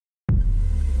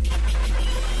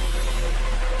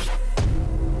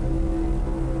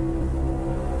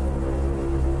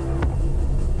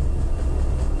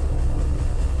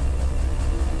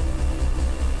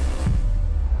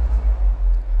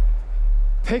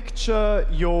Picture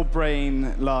your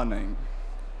brain learning.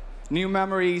 New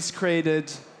memories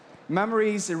created,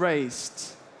 memories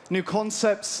erased, new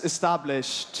concepts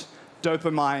established,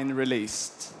 dopamine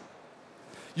released.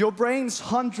 Your brain's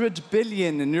 100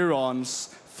 billion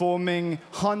neurons forming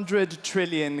 100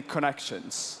 trillion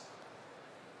connections.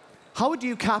 How would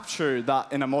you capture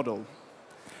that in a model?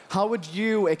 How would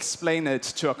you explain it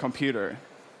to a computer?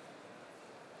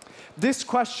 This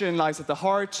question lies at the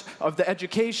heart of the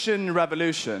education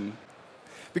revolution.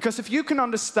 Because if you can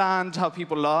understand how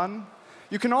people learn,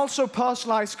 you can also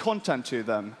personalize content to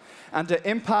them. And the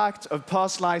impact of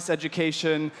personalized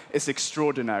education is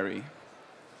extraordinary.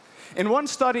 In one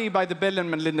study by the Bill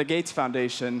and Melinda Gates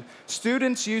Foundation,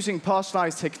 students using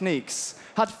personalized techniques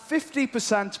had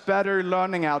 50% better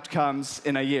learning outcomes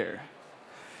in a year.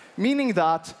 Meaning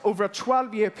that over a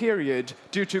 12-year period,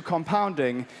 due to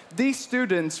compounding, these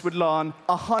students would learn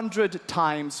 100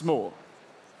 times more.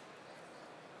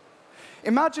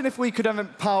 Imagine if we could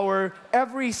empower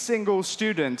every single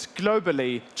student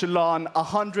globally to learn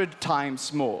 100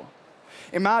 times more.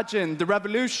 Imagine the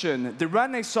revolution, the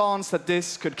renaissance that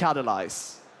this could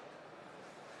catalyze.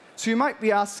 So you might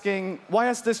be asking, why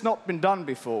has this not been done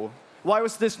before? Why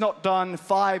was this not done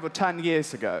 5 or 10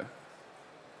 years ago?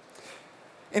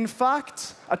 In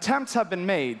fact, attempts have been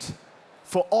made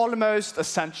for almost a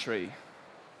century.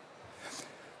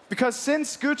 Because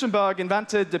since Gutenberg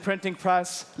invented the printing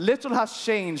press, little has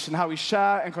changed in how we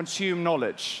share and consume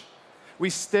knowledge. We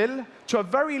still, to a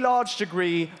very large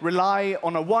degree, rely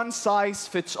on a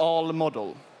one-size-fits-all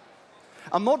model.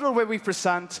 A model where we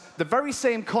present the very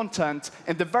same content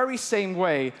in the very same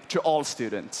way to all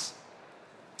students.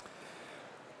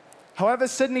 However,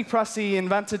 Sidney Pressley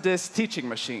invented this teaching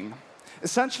machine.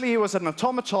 Essentially, it was an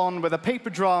automaton with a paper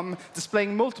drum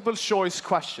displaying multiple-choice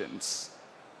questions,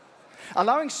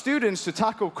 allowing students to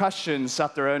tackle questions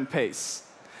at their own pace.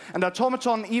 And the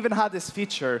automaton even had this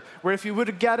feature where if you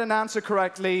would get an answer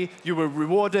correctly, you were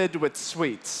rewarded with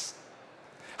sweets.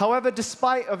 However,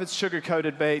 despite of its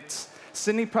sugar-coated bait,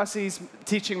 Sidney Pressley's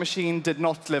teaching machine did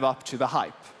not live up to the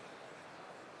hype.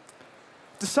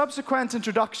 The subsequent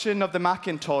introduction of the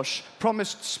Macintosh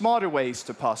promised smarter ways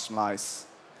to personalize.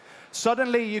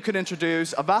 Suddenly, you could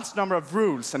introduce a vast number of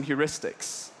rules and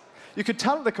heuristics. You could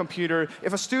tell the computer,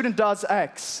 if a student does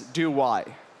X, do Y.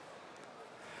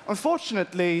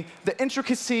 Unfortunately, the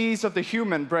intricacies of the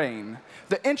human brain,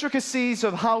 the intricacies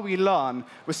of how we learn,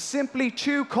 were simply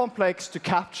too complex to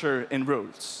capture in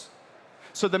rules.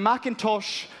 So the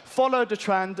Macintosh followed the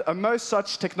trend of most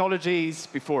such technologies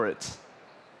before it.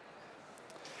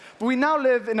 But we now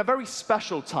live in a very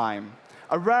special time,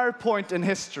 a rare point in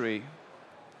history.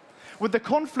 With the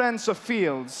confluence of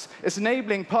fields is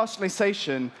enabling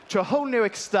personalization to a whole new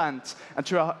extent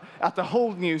and at a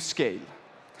whole new scale.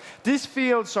 These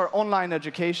fields are online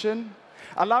education,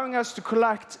 allowing us to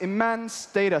collect immense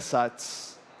data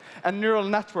sets, and neural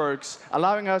networks,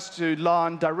 allowing us to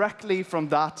learn directly from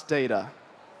that data.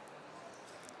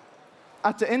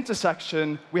 At the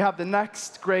intersection, we have the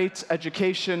next great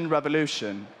education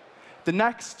revolution, the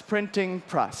next printing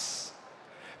press.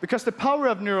 Because the power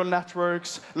of neural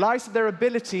networks lies in their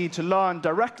ability to learn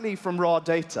directly from raw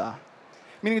data,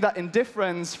 meaning that in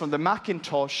difference from the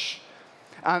Macintosh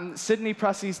and Sidney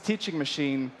Pressley's teaching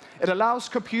machine, it allows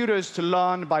computers to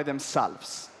learn by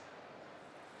themselves.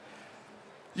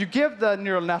 You give the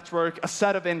neural network a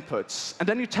set of inputs, and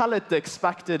then you tell it the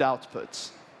expected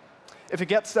output. If it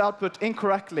gets the output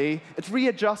incorrectly, it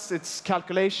readjusts its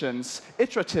calculations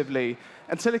iteratively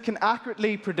until it can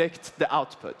accurately predict the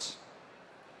output.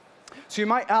 So you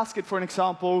might ask it, for an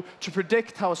example, to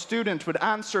predict how a student would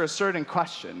answer a certain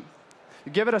question.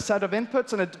 You give it a set of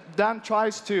inputs, and it then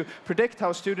tries to predict how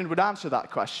a student would answer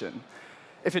that question.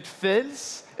 If it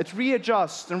fails, it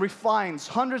readjusts and refines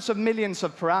hundreds of millions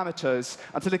of parameters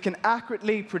until it can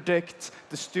accurately predict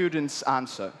the student's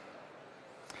answer.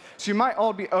 So you might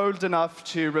all be old enough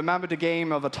to remember the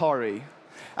game of Atari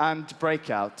and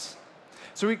Breakout.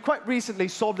 So we quite recently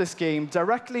solved this game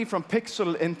directly from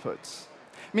pixel inputs,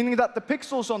 meaning that the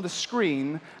pixels on the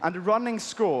screen and the running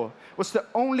score was the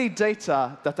only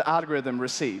data that the algorithm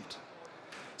received.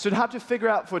 So it had to figure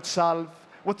out for itself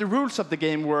what the rules of the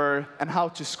game were and how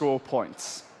to score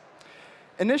points.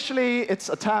 Initially, its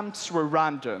attempts were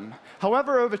random.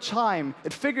 However, over time,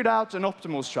 it figured out an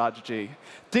optimal strategy,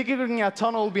 digging a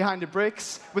tunnel behind the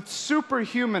bricks with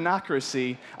superhuman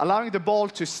accuracy, allowing the ball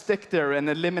to stick there and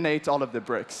eliminate all of the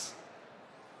bricks.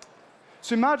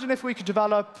 So imagine if we could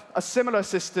develop a similar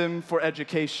system for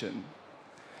education.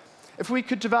 If we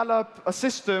could develop a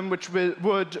system which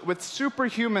would, with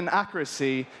superhuman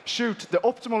accuracy, shoot the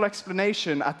optimal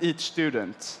explanation at each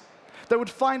student. that would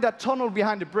find that tunnel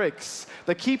behind the bricks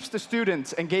that keeps the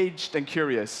students engaged and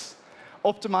curious,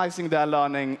 optimizing their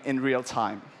learning in real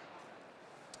time.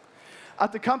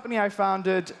 At the company I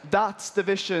founded, that's the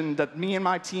vision that me and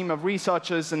my team of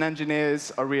researchers and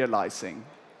engineers are realizing.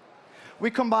 We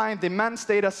combine the immense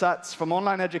data sets from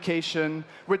online education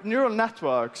with neural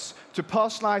networks to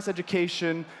personalize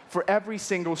education for every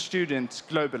single student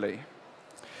globally.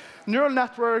 Neural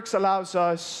networks allows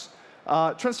us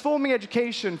transforming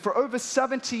education for over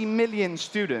 70 million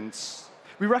students.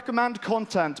 We recommend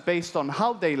content based on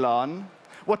how they learn,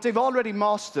 what they've already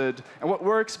mastered, and what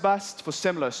works best for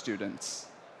similar students.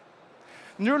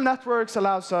 Neural networks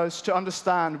allows us to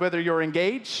understand whether you're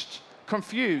engaged,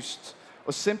 confused,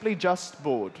 or simply just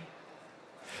bored.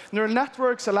 Neural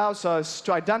networks allows us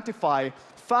to identify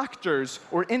factors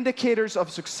or indicators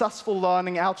of successful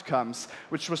learning outcomes,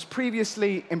 which was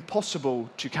previously impossible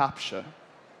to capture.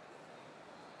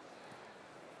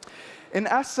 In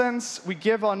essence, we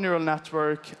give our neural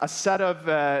network a set of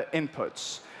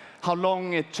inputs. How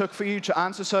long it took for you to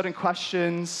answer certain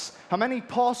questions, how many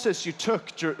pauses you took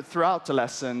throughout the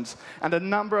lessons, and the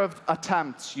number of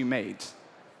attempts you made.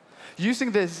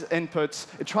 Using these inputs,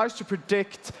 it tries to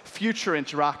predict future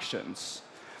interactions.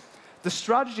 The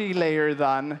strategy layer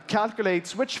then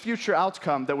calculates which future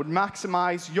outcome that would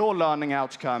maximize your learning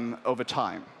outcome over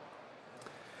time.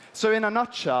 So in a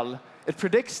nutshell, it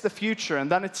predicts the future, and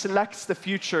then it selects the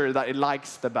future that it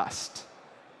likes the best.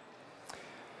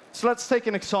 So let's take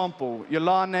an example. You're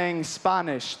learning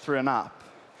Spanish through an app.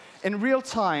 In real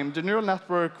time, the neural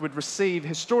network would receive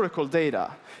historical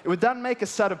data. It would then make a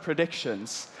set of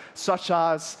predictions, such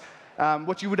as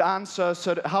what you would answer,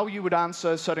 how you would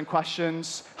answer certain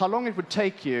questions, how long it would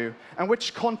take you, and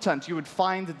which content you would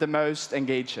find the most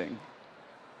engaging.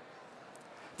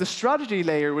 The strategy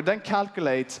layer would then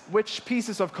calculate which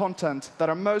pieces of content that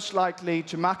are most likely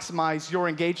to maximize your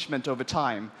engagement over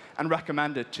time and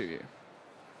recommend it to you.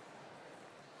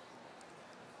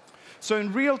 So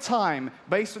in real time,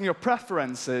 based on your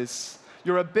preferences,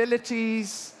 your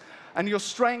abilities, and your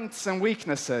strengths and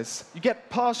weaknesses, you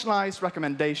get personalized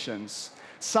recommendations.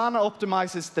 Sana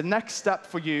optimizes the next step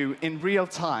for you in real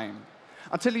time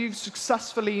until you've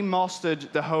successfully mastered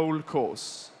the whole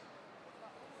course.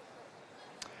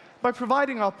 By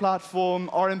providing our platform,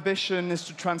 our ambition is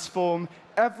to transform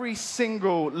every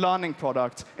single learning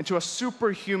product into a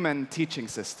superhuman teaching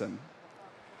system.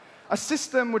 A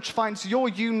system which finds your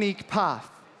unique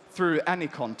path through any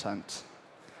content.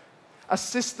 A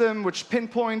system which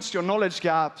pinpoints your knowledge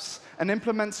gaps and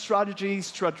implements strategies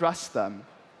to address them.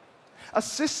 A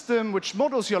system which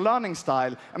models your learning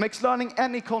style and makes learning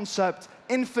any concept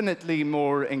infinitely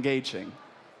more engaging.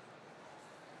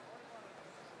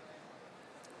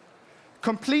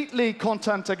 Completely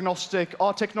content agnostic,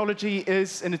 our technology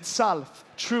is in itself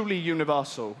truly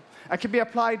universal and can be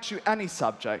applied to any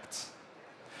subject.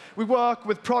 We work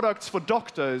with products for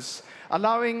doctors,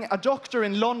 allowing a doctor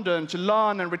in London to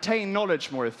learn and retain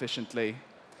knowledge more efficiently.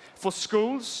 For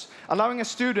schools, allowing a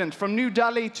student from New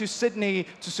Delhi to Sydney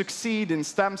to succeed in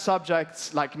STEM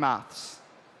subjects like maths.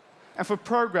 And for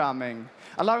programming,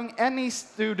 allowing any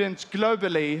student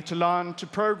globally to learn to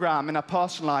program in a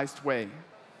personalized way.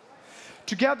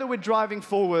 Together with driving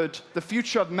forward the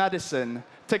future of medicine,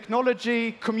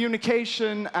 technology,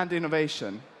 communication, and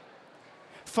innovation.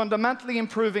 Fundamentally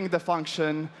improving the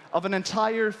function of an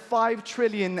entire 5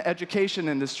 trillion education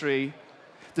industry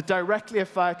that directly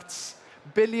affects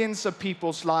billions of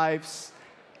people's lives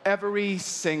every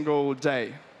single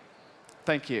day.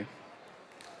 Thank you.